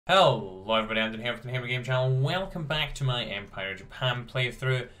Hello everybody, I'm Doonhamer from the Doonhamer Game Channel. Welcome back to my Empire Japan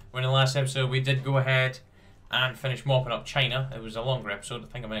playthrough. Where in the last episode we did go ahead and finish mopping up China. It was a longer episode, I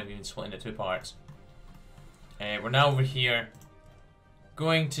think I might have even split into two parts. We're now over here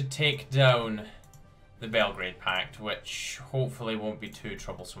going to take down the Belgrade Pact, which hopefully won't be too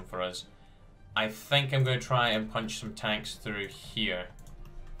troublesome for us. I think I'm going to try and punch some tanks through here.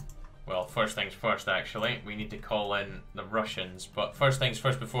 Well, first things first, actually. We need to call in the Russians. But first things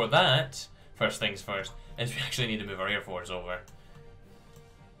first, before that, first things first, is we actually need to move our air force over.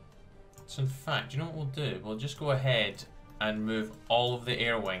 So in fact, you know what we'll do? We'll just go ahead and move all of the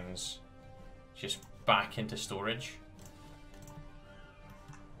air wings just back into storage.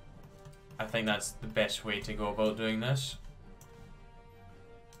 I think that's the best way to go about doing this.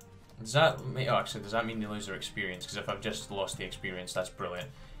 Does that mean, oh, actually, does that mean they lose their experience? Because if I've just lost the experience, that's brilliant.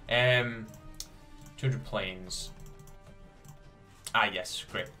 200 planes. Ah, yes,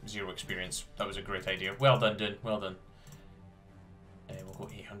 great. 0 experience. That was a great idea. Well done, dude. Well done. We'll go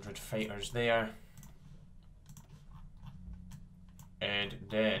 800 fighters there. And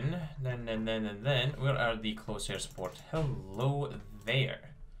then, where are the close air support? Hello there.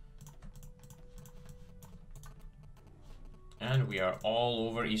 And we are all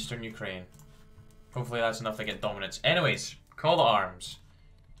over eastern Ukraine. Hopefully that's enough to get dominance. Anyways, call to arms.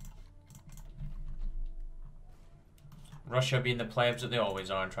 Russia being the plebs that they always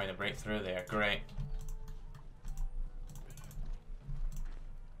are and trying to break through there. Great.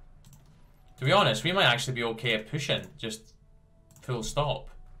 To be honest, we might actually be okay at pushing. Just full stop.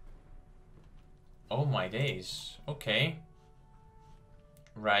 Oh my days. Okay.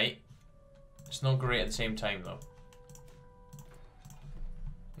 Right. It's not great at the same time though.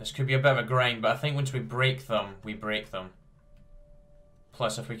 This could be a bit of a grind, but I think once we break them, we break them.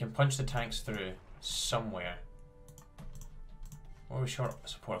 Plus, if we can punch the tanks through somewhere. Or are we short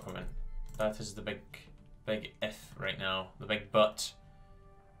support equipment? That is the big if right now. The big but.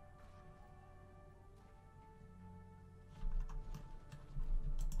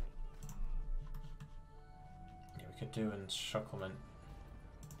 Yeah, we could do encirclement.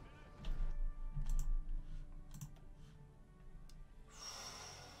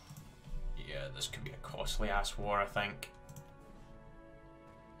 Yeah, this could be a costly ass war, I think.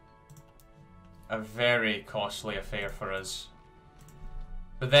 A very costly affair for us.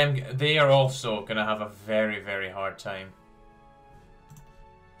 But then they are also going to have a very, very hard time.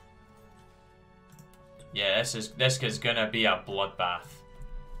 Yeah, this is going to be a bloodbath.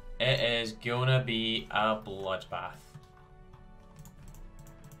 It is going to be a bloodbath.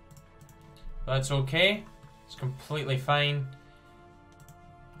 But that's okay. It's completely fine.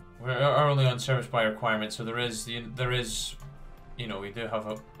 We're only on service by requirement, so there is, you know, we do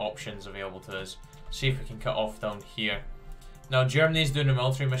have options available to us. See if we can cut off down here. Now, Germany's doing a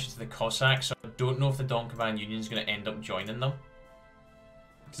military mission to the Cossacks, so I don't know if the Doonhamer Union is going to end up joining them.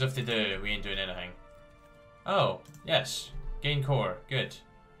 Because if they do, we ain't doing anything. Oh, yes. Gain core. Good.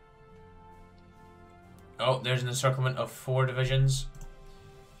 Oh, there's an encirclement of 4 divisions.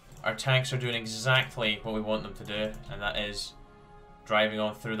 Our tanks are doing exactly what we want them to do, and that is driving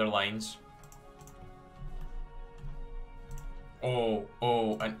on through their lines. Oh,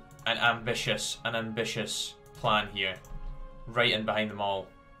 an ambitious plan here. Right in behind them all.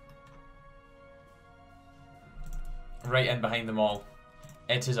 Right in behind them all.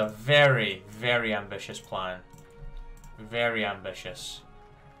 It is a very, very ambitious plan. Very ambitious.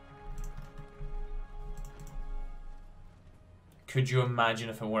 Could you imagine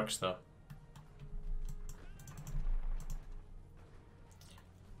if it works though?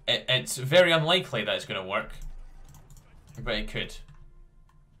 It's very unlikely that it's going to work. But it could.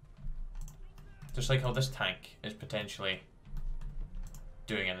 Just like how this tank is potentially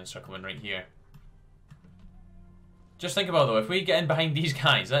doing an encirclement right here. Just think about it though, if we get in behind these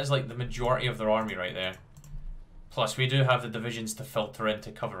guys, that's like the majority of their army right there. Plus we do have the divisions to filter in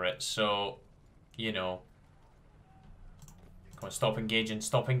to cover it, so, you know. Come on, stop engaging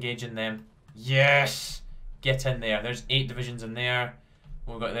them. Yes! Get in there. There's 8 divisions in there.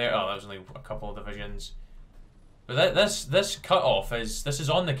 What we got there? Oh, that was only a couple of divisions. But this cut-off is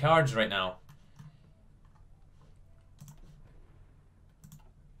on the cards right now.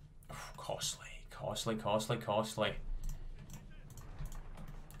 Costly. Got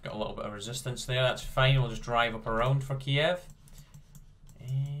a little bit of resistance there, that's fine. We'll just drive up around for Kiev.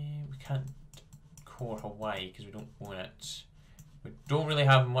 We can't core Hawaii because we don't own it. We don't really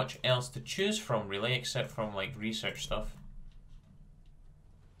have much else to choose from, really, except from, like, research stuff.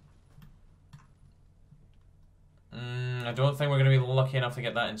 I don't think we're going to be lucky enough to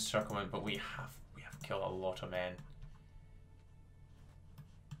get that encirclement, but we have killed a lot of men.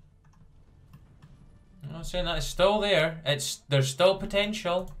 I'm saying that it's still there. There's still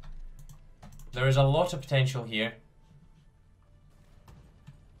potential. There is a lot of potential here.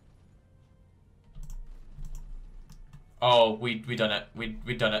 Oh, we done it.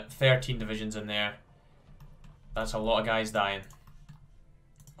 We done it. 13 divisions in there. That's a lot of guys dying.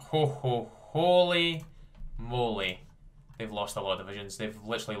 Holy moly. They've lost a lot of divisions. They've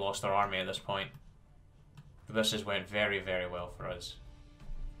literally lost their army at this point. This has went very, very well for us.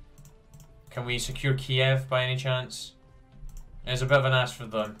 Can we secure Kiev by any chance? It's a bit of an ask for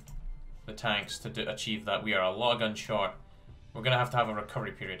the tanks to achieve that. We are a lot of guns short. We're going to have a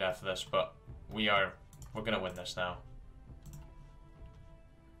recovery period after this, but we're going to win this now.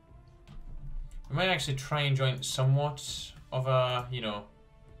 We might actually try and join somewhat of a, you know,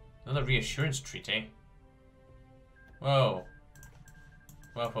 another reassurance treaty. Whoa.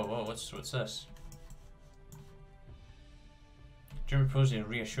 Whoa, what's this? German proposing a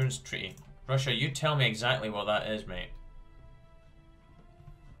reassurance treaty. Russia, you tell me exactly what that is, mate.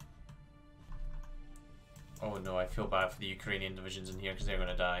 Oh no, I feel bad for the Ukrainian divisions in here because they're going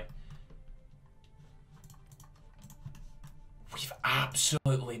to die. We've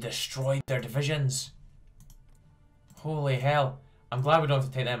absolutely destroyed their divisions. Holy hell. I'm glad we don't have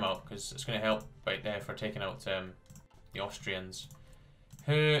to take them out because it's going to help for taking out the Austrians.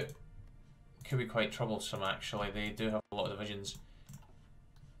 Who could be quite troublesome actually. They do have a lot of divisions.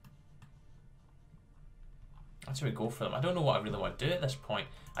 That's how we go for them. I don't know what I really want to do at this point.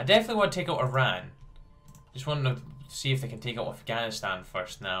 I definitely want to take out Iran. Just want to see if they can take out Afghanistan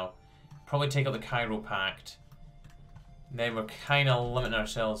first now. Probably take out the Cairo Pact. Then we're kind of limiting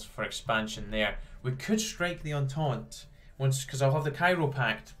ourselves for expansion there. We could strike the Entente once, because I'll have the Cairo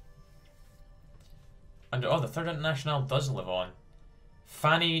Pact. And oh, the Third International does live on.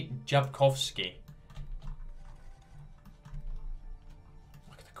 Fanny Jabkovsky.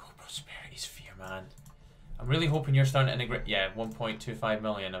 Look at the gold prosperity sphere, man. I'm really hoping you're starting to integrate. Yeah, 1.25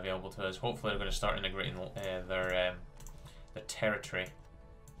 million available to us. Hopefully they're going to start integrating their territory.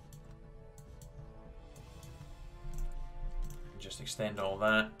 Just extend all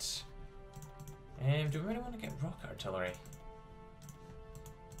that. Do we really want to get rocket artillery?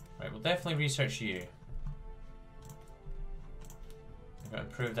 Right, we'll definitely research you. We've got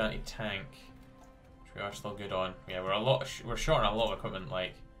improved anti-tank, which we are still good on. Yeah, we're short on a lot of equipment,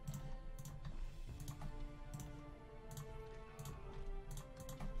 like.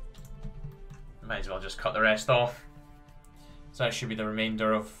 Might as well just cut the rest off. So that should be the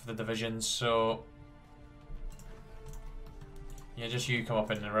remainder of the divisions, so yeah, just you come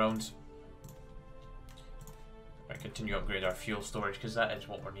up in and around. Right, continue to upgrade our fuel storage because that is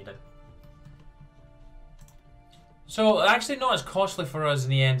what we're needing. So actually not as costly for us in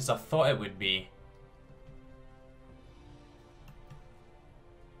the end as I thought it would be.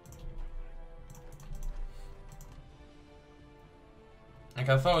 Like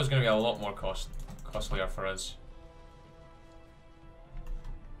I thought it was going to be a lot more costlier for us.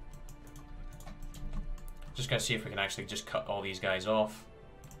 Just gonna see if we can actually just cut all these guys off.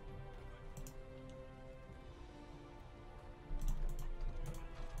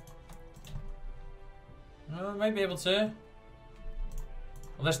 I might be able to.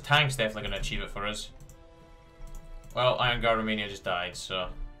 Well, this tank's definitely gonna achieve it for us. Well, Iron Guard Romania just died, so.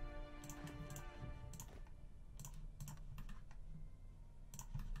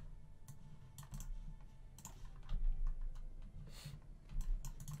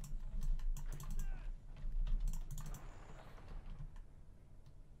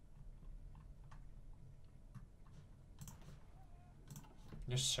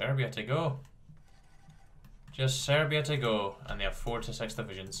 Just Serbia to go. Just Serbia to go. And they have 4 to 6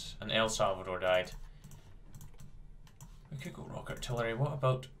 divisions. And El Salvador died. We could go rocket artillery. What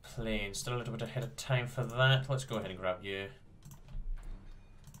about planes? Still a little bit ahead of time for that. Let's go ahead and grab you.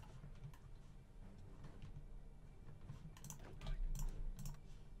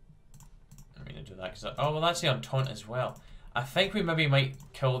 I'm going to do that because oh well, that's the Entente as well. I think we maybe might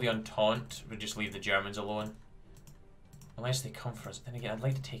kill the Entente. We just leave the Germans alone. Unless they come for us. Then again, I'd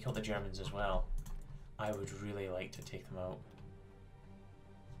like to take out the Germans as well. I would really like to take them out.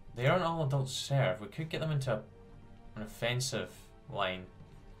 They aren't all adult serve. We could get them into an offensive line.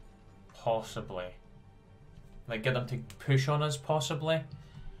 Possibly. Like get them to push on us, possibly.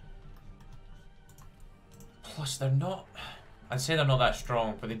 Plus they're not... I'd say they're not that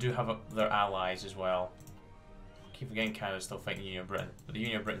strong, but they do have their allies as well. Keep forgetting Canada's still fighting the Union of Britain. But the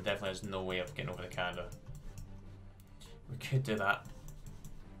Union of Britain definitely has no way of getting over to Canada. We could do that.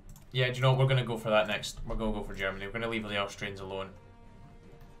 Yeah, do you know what? We're going to go for that next. We're going to go for Germany. We're going to leave the Austrians alone.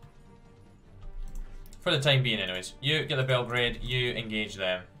 For the time being, anyways. You get the Belgrade. You engage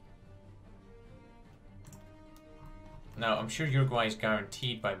them. Now, I'm sure Uruguay is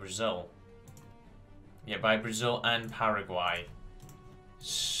guaranteed by Brazil. Yeah, by Brazil and Paraguay.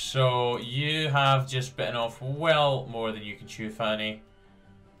 So, you have just bitten off well more than you can chew, Fanny.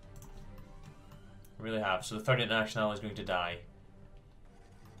 Really have. So, the third international is going to die.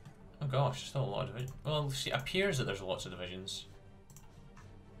 Oh gosh, still a lot of divisions. Well, see, it appears that there's lots of divisions.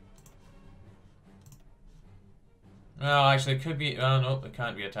 Well, actually, it could be... Oh, no, it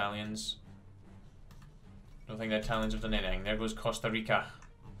can't be Italians. Don't think the Italians have done anything. There goes Costa Rica.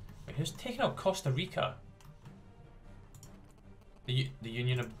 Wait, who's taking out Costa Rica? The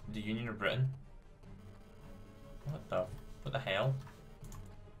Union of Britain? What the hell?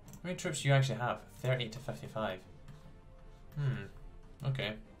 How many troops do you actually have? 30 to 55.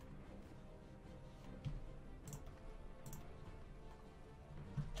 Okay.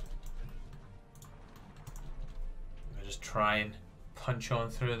 I'll just try and punch on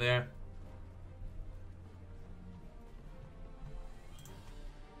through there.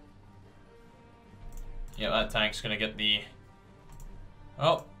 Yeah, that tank's gonna get the...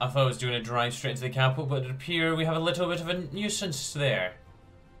 Oh, I thought I was doing a drive straight into the capital, but it appears we have a little bit of a nuisance there.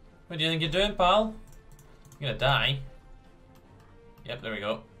 What do you think you're doing, pal? You're gonna die. Yep, there we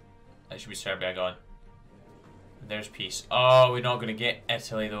go. That should be Serbia gone. There's peace. Oh, we're not gonna get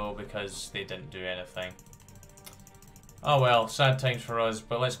Italy though because they didn't do anything. Oh well, sad times for us,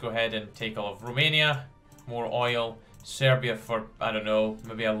 but let's go ahead and take all of Romania. More oil. Serbia for, I don't know,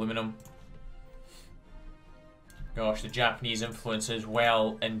 maybe aluminum. Gosh, the Japanese influence is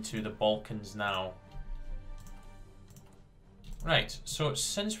well into the Balkans now. Right, so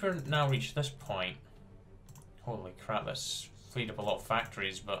since we're now reached this point... Holy crap, that's freed up a lot of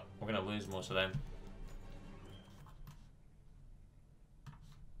factories, but we're going to lose most of them.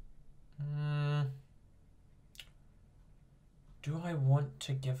 Do I want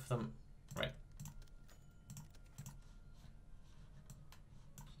to give them... Right.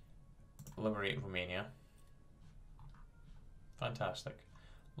 Liberate Romania. Fantastic.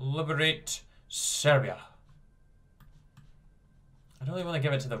 Liberate Serbia. I don't really want to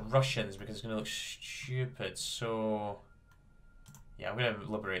give it to the Russians because it's going to look stupid, so... Yeah, I'm going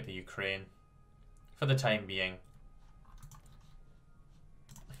to liberate the Ukraine. For the time being.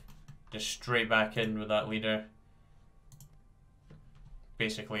 Just straight back in with that leader.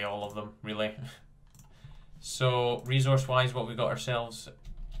 Basically all of them, really. So, resource-wise, what we got ourselves...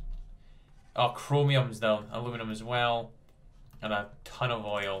 Oh, chromium's down. Aluminum as well. And a ton of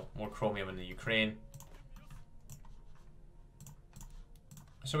oil. More chromium in the Ukraine.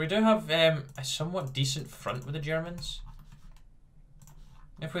 So we do have a somewhat decent front with the Germans.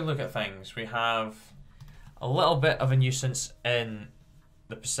 If we look at things, we have a little bit of a nuisance in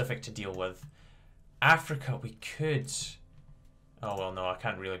the Pacific to deal with. Africa, we could... Oh, well, no, I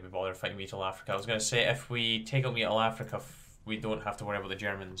can't really be bothered fighting Middle Africa. I was going to say, if we take out Middle Africa, we don't have to worry about the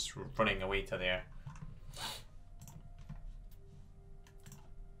Germans running away to there.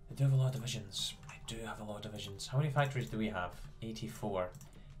 They do have a lot of divisions. I do have a lot of divisions. How many factories do we have? 84.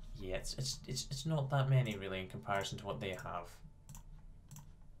 Yeah, it's not that many, really, in comparison to what they have.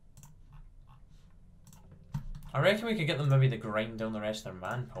 I reckon we could get them maybe to grind down the rest of their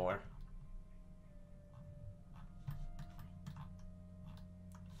manpower.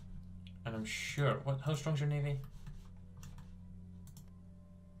 And I'm sure... How strong's your navy?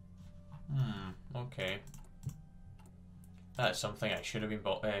 Okay. That's something I should have been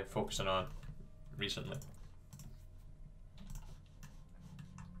focusing on recently.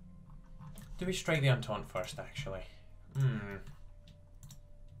 Do we strike the Entente first, actually? Because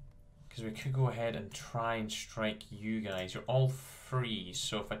we could go ahead and try and strike you guys. You're all free,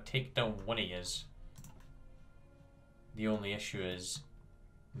 so if I take down one of yous, the only issue is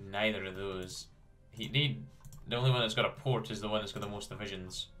neither of those. The only one that's got a port is the one that's got the most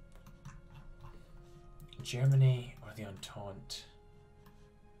divisions. Germany or the Entente?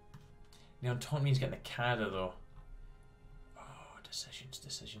 The Entente means getting the Canada, though. Oh, decisions.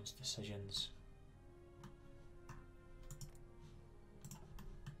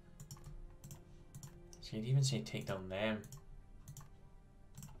 So you'd even say take down them.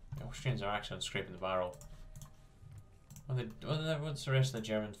 The Austrians are actually scraping the barrel. What's the rest of the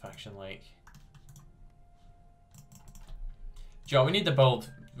German faction like? Joe, we need to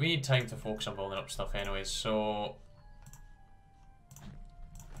build. We need time to focus on building up stuff anyways, so...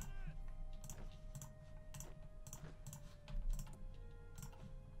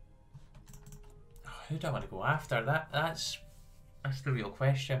 Who do I want to go after? That's the real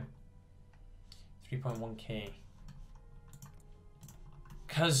question. 3.1k.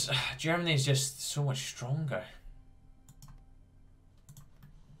 Because Germany is just so much stronger.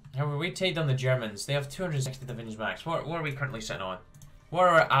 However, we take down the Germans. They have 260 divisions max. What are we currently sitting on? What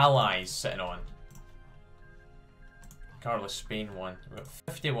are our allies sitting on? Carlos, Spain won. We've got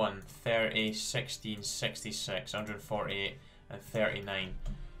 51, 30, 16, 66, 148, and 39.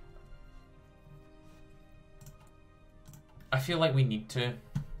 I feel like we need to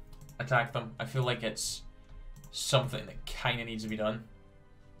attack them. I feel like it's something that kind of needs to be done.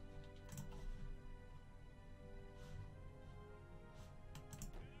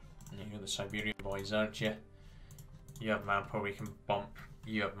 You're the Siberian boys, aren't you? You have manpower we can bump.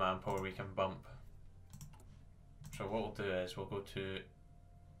 You have manpower we can bump. So what we'll do is we'll go to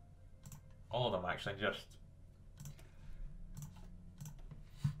all of them actually, just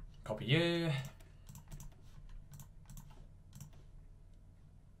copy you.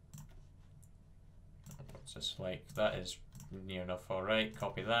 What's this like? That is near enough alright,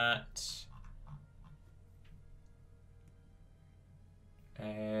 copy that.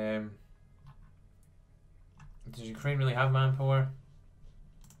 Does Ukraine really have manpower?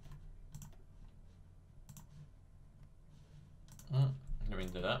 Let me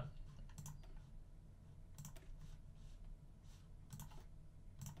do that.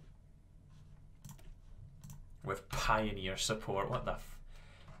 With pioneer support, what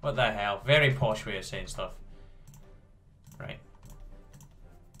the hell? Very posh way of saying stuff. Right.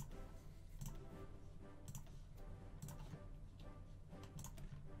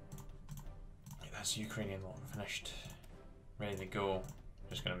 That's Ukrainian lot finished. Ready to go.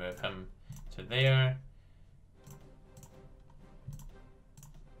 Just gonna move him to there.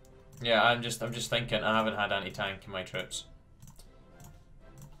 Yeah, I'm just thinking I haven't had anti-tank in my troops.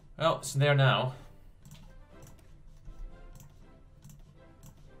 Well, it's there now.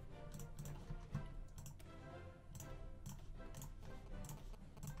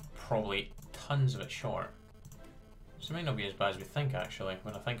 Probably tons of it short. So it might not be as bad as we think actually,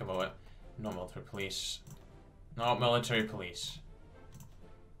 when I think about it. Not military police. Not military police.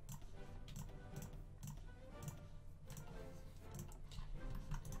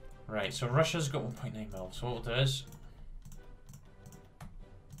 Right, so Russia's got 1.9 mil. So what we'll do is...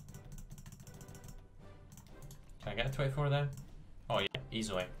 Can I get a 24 then? Oh yeah,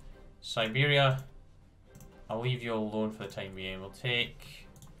 easily. Siberia, I'll leave you alone for the time being. We'll take...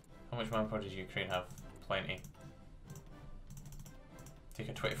 How much manpower does Ukraine have? Plenty. Take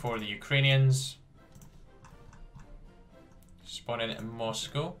a 24 of the Ukrainians. Spawn in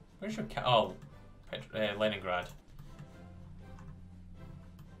Moscow. Where's your oh, Leningrad.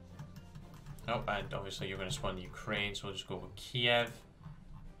 Oh, and obviously you're going to spawn the Ukraine, so we'll just go with Kiev.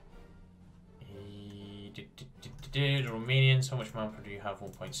 The Romanians, how much manpower do you have?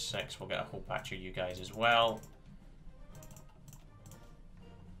 1.6. We'll get a whole batch of you guys as well.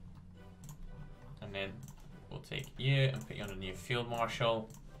 And then we'll take you and put you under new field marshal.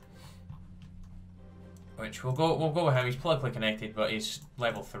 Which we'll go with him. He's politically connected, but he's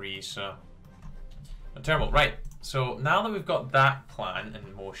level 3, so not terrible. Right. So now that we've got that plan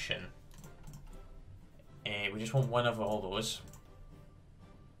in motion, we just want one of all those.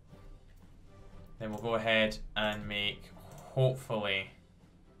 Then we'll go ahead and make hopefully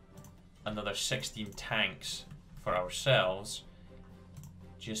another 16 tanks for ourselves,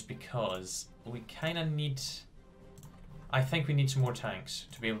 just because we kind of need... I think we need some more tanks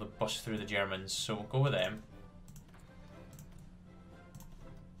to be able to bust through the Germans, so we'll go with them.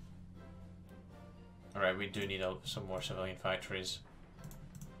 Alright, we do need some more civilian factories.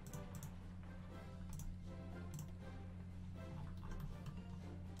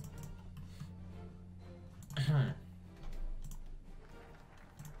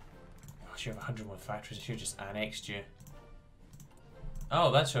 Gosh, you have 101 factories. I should have just annexed you.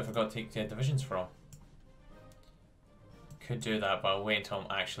 Oh, that's who I forgot to take divisions from. Could do that, but I'll wait until I'm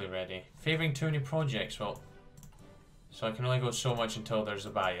actually ready. Favouring too many projects, well, so I can only go so much until there's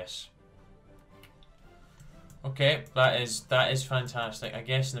a bias. Okay, that is fantastic. I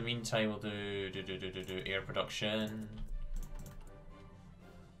guess in the meantime we'll do air production.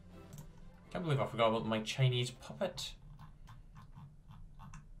 Can't believe I forgot about my Chinese puppet.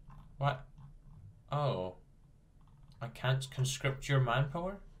 What? Oh. I can't conscript your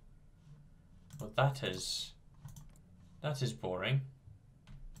manpower? Well, that is boring.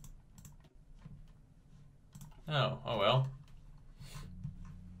 Oh well.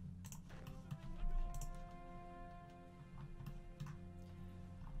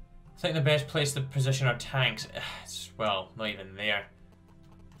 I think the best place to position our tanks, it's, well, not even there.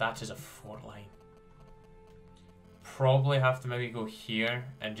 That is a fort line. Probably have to maybe go here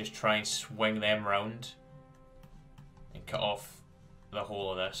and just try and swing them round and cut off the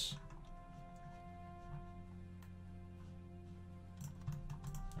whole of this.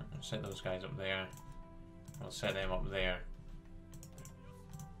 set those guys up there. We'll set them up there.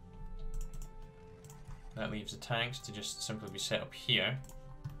 That leaves the tanks to just simply be set up here.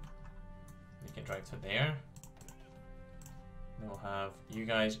 We can drive to there. We'll have you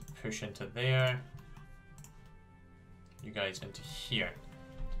guys push into there. You guys into here.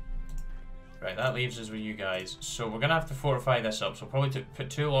 Right, that leaves us with you guys. So we're gonna have to fortify this up. So we'll probably put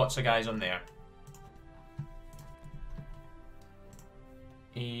 2 lots of guys on there.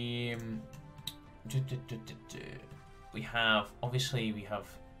 We have, obviously we have,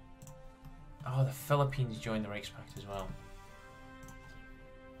 oh, the Philippines joined the Reichspakt as well.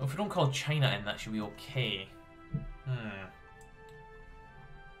 Well, if we don't call China in, that should be okay.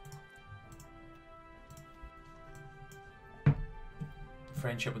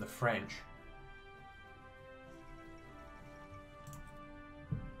 Friendship with the French.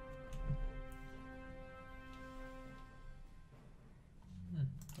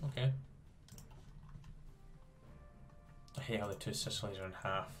 Okay. I hate how the 2 Sicilies are in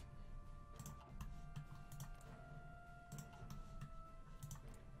half.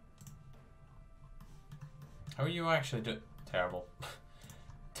 How are you actually doing? Terrible.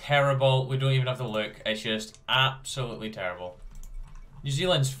 Terrible. We don't even have to look. It's just absolutely terrible. New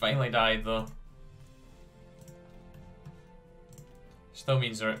Zealand's finally died though. Still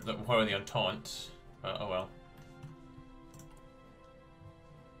means they're at the War of the Entente. But oh well.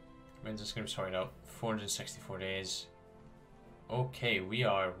 When's this going to be sorted out? 464 days. Okay, we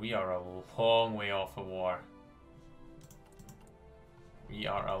are a long way off a war. We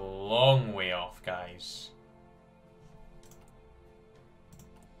are a long way off, guys.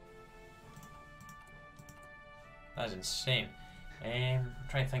 That's insane. I'm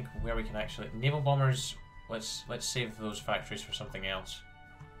trying to think where we can actually naval bombers. Let's save those factories for something else,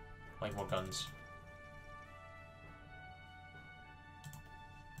 like more guns.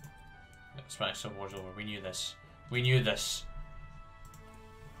 Spanish Civil War's over. We knew this. We knew this.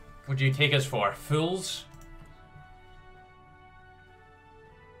 What do you take us for? Fools?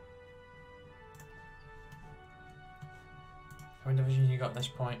 How many divisions you got at this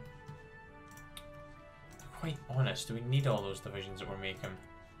point? To be quite honest, do we need all those divisions that we're making?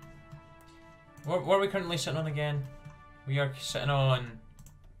 What are we currently sitting on again? We are sitting on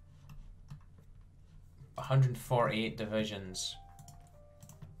 148 divisions.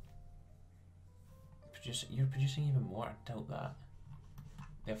 You're producing even more. I doubt that.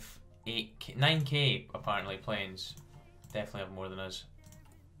 They have 9k apparently planes. Definitely have more than us.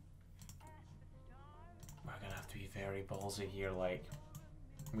 We're gonna have to be very ballsy here. Like,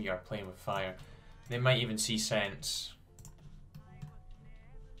 we are playing with fire. They might even see sense.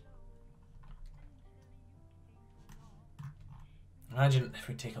 Imagine if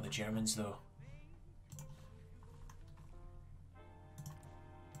we take out the Germans though.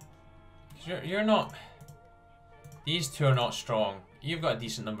 You're not. These 2 are not strong. You've got a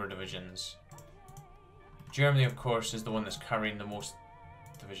decent number of divisions. Germany, of course, is the one that's carrying the most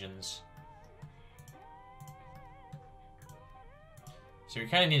divisions. So we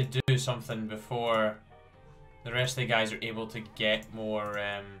kind of need to do something before the rest of the guys are able to get more.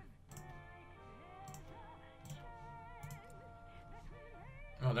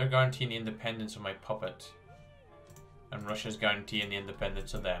 Oh, they're guaranteeing the independence of my puppet, and Russia's guaranteeing the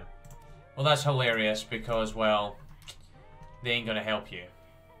independence of them. Well, that's hilarious because, well, they ain't gonna help you.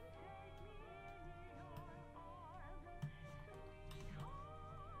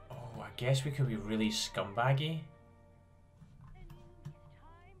 Oh, I guess we could be really scumbaggy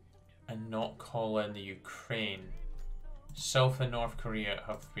and not call in the Ukraine. South and North Korea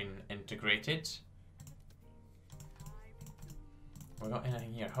have been integrated. We got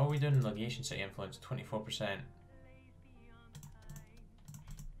anything here? How are we doing in legation city influence? 24%.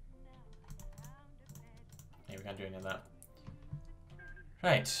 Yeah, we can't do any of that.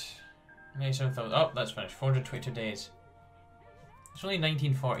 Right. 97,000. Oh, that's finished. 422 days. It's only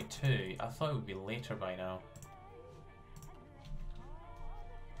 1942. I thought it would be later by now.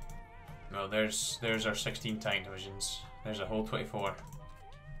 No, there's our 16 tank divisions. There's a whole 24.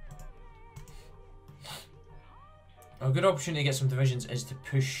 A good opportunity to get some divisions is to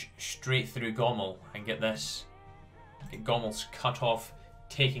push straight through Gommel and get this. Get Gommel's cut off,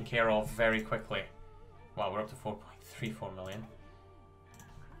 taken care of very quickly. Wow, we're up to 4.34 million.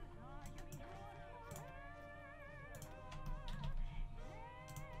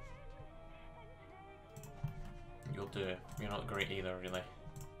 You'll do it. You're not great either, really.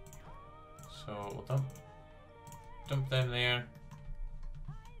 So we'll dump them there.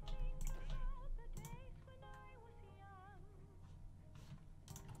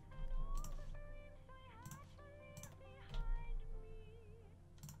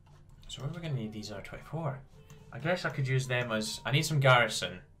 So where are we going to need these R24? I guess I could use them as... I need some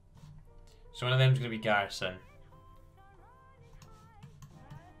garrison. So one of them is going to be garrison.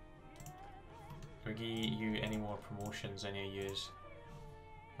 Can we give you any more promotions any of yous?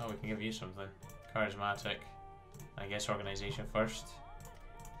 Oh, we can give you something. Charismatic. I guess organisation first.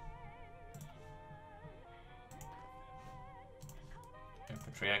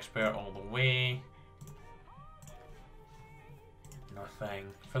 Infantry expert all the way. Nothing.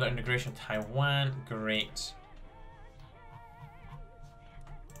 Further integration of Taiwan. Great.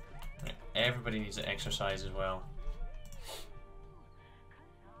 Right. Everybody needs to exercise as well.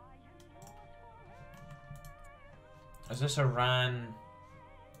 Is this Iran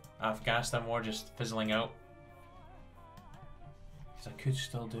Afghanistan war just fizzling out? Because I could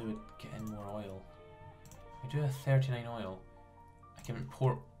still do with getting more oil. I do have 39 oil. I can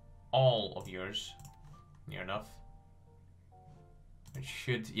import all of yours. Near enough. It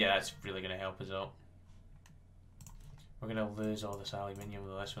should, yeah, that's really going to help us out. We're going to lose all this aluminium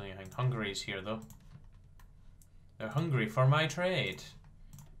with less really anything. Hungary's here though. They're hungry for my trade.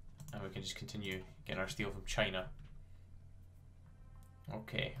 And we can just continue getting our steel from China.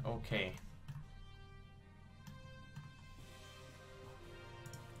 Okay, okay.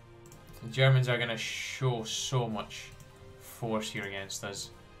 The Germans are going to show so much force here against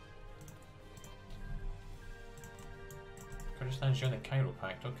us. Kurdistan's joined the Cairo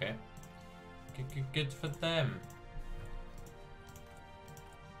Pact, okay. Good for them.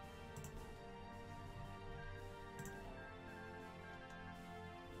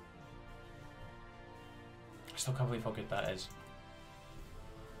 I still can't believe how good that is.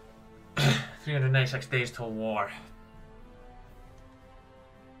 396 days till war.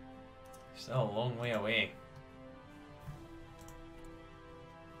 Still a long way away.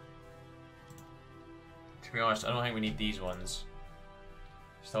 To be honest, I don't think we need these ones.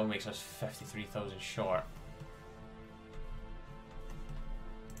 Still makes us 53,000 short.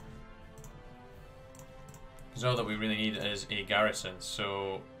 Because all that we really need is a garrison,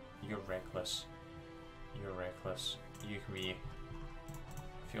 so you're reckless. You're reckless. You can be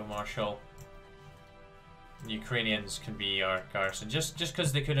Field Marshal. The Ukrainians can be our garrison, just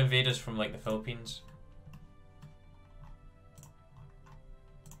because they could invade us from like the Philippines.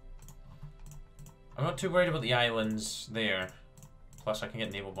 I'm not too worried about the islands there. Plus I can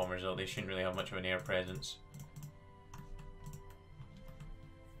get naval bombers out, they shouldn't really have much of an air presence.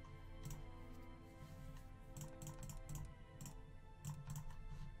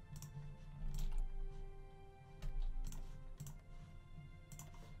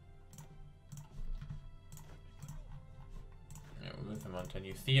 Move them onto a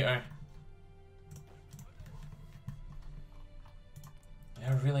new theatre.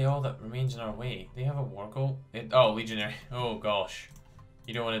 They're really all that remains in our way. They have a war goal? Oh, legionary. Oh gosh.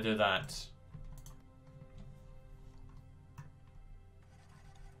 You don't want to do that.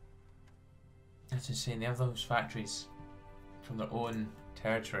 That's insane. They have those factories from their own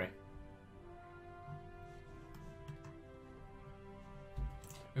territory.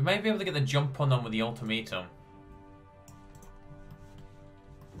 We might be able to get the jump on them with the ultimatum.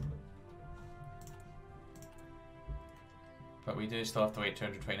 But we do still have to wait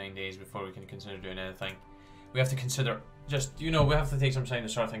 229 days before we can consider doing anything. We have to consider, just, you know, we have to take some time to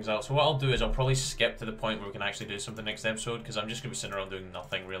sort things out. So what I'll do is I'll probably skip to the point where we can actually do something next episode, because I'm just going to be sitting around doing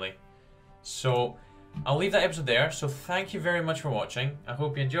nothing, really. So I'll leave that episode there. So thank you very much for watching. I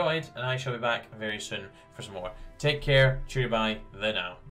hope you enjoyed, and I shall be back very soon for some more. Take care, cheerio, bye, the now.